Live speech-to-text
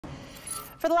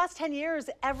For the last 10 years,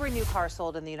 every new car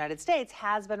sold in the United States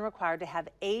has been required to have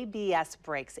ABS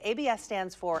brakes. ABS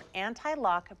stands for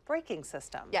Anti-Lock Braking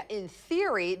System. Yeah, in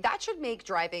theory, that should make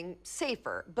driving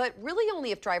safer, but really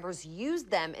only if drivers use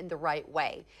them in the right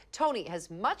way. Tony has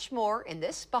much more in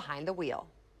this Behind the Wheel.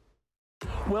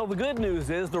 Well, the good news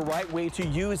is the right way to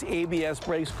use ABS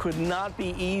brakes could not be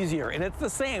easier, and it's the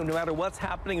same no matter what's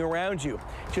happening around you.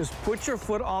 Just put your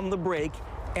foot on the brake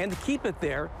and keep it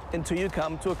there until you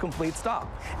come to a complete stop.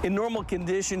 In normal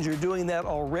conditions, you're doing that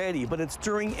already, but it's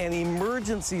during an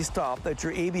emergency stop that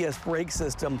your ABS brake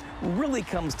system really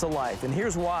comes to life, and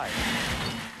here's why.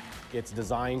 It's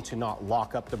designed to not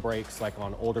lock up the brakes like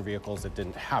on older vehicles that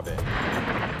didn't have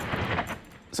it.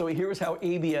 So here's how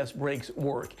ABS brakes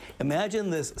work. Imagine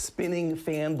this spinning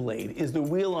fan blade is the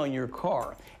wheel on your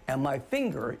car, and my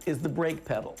finger is the brake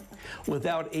pedal.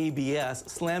 Without ABS,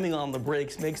 slamming on the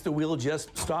brakes makes the wheel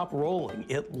just stop rolling.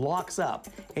 It locks up,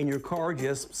 and your car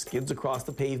just skids across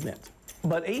the pavement.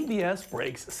 But ABS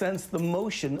brakes sense the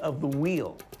motion of the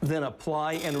wheel, then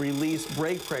apply and release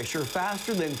brake pressure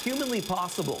faster than humanly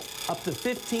possible, up to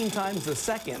 15 times a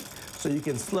second, so you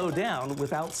can slow down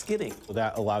without skidding.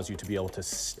 That allows you to be able to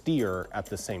steer at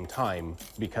the same time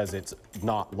because it's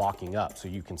not locking up, so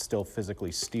you can still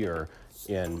physically steer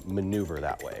and maneuver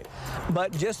that way.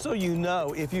 But just so you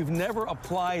know, if you've never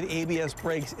applied ABS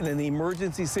brakes in an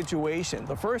emergency situation,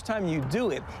 the first time you do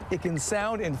it, it can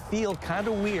sound and feel kind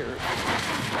of weird.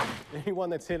 Anyone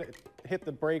that's hit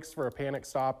the brakes for a panic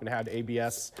stop and had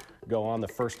ABS go on the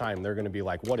first time, they're going to be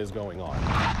like, what is going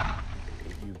on?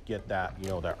 You get that,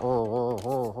 that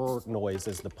noise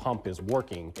as the pump is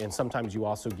working. And sometimes you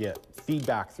also get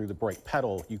feedback through the brake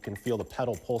pedal. You can feel the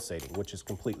pedal pulsating, which is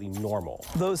completely normal.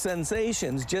 Those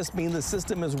sensations just mean the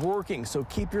system is working, so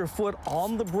keep your foot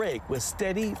on the brake with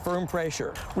steady, firm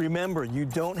pressure. Remember, you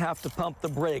don't have to pump the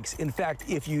brakes. In fact,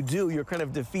 if you do, you're kind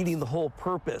of defeating the whole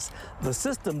purpose. The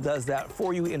system does that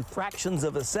for you in fractions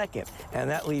of a second, and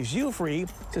that leaves you free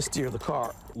to steer the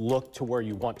car. Look to where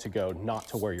you want to go, not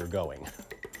to where you're going.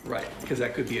 Right, because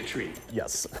that could be a treat.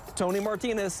 Yes. Tony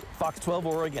Martinez, Fox 12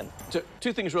 Oregon. So,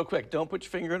 two things real quick. Don't put your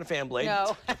finger in a fan blade.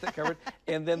 No. Get that covered.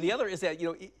 And then the other is that,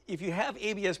 if you have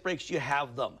ABS brakes, you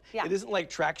have them. Yeah. It isn't like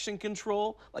traction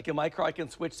control. Like in my car, I can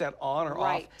switch that on or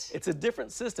off. It's a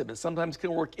different system. It sometimes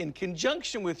can work in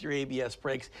conjunction with your ABS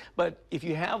brakes. But if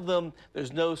you have them,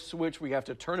 there's no switch where you have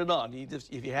to turn it on.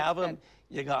 If you have them,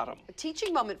 you got them. A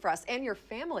teaching moment for us and your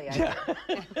family, I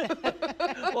think.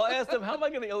 Well, I asked them, how am I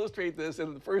going to illustrate this?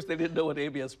 And at first, they didn't know what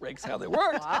ABS brakes, how they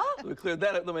worked. Well, so we cleared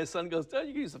that up. Then my son goes, oh,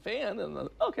 you can use a fan. And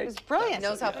okay. It's brilliant.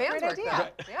 Knows how fans work.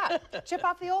 Yeah. Chip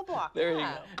off the old block. There you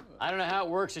go. I don't know how it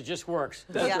works. It just works.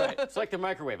 That's right. It's like the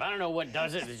microwave. I don't know what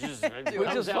does it. It just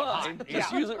Which is fine. hot.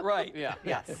 Just use it right. Yeah.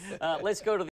 Yes. Let's go to the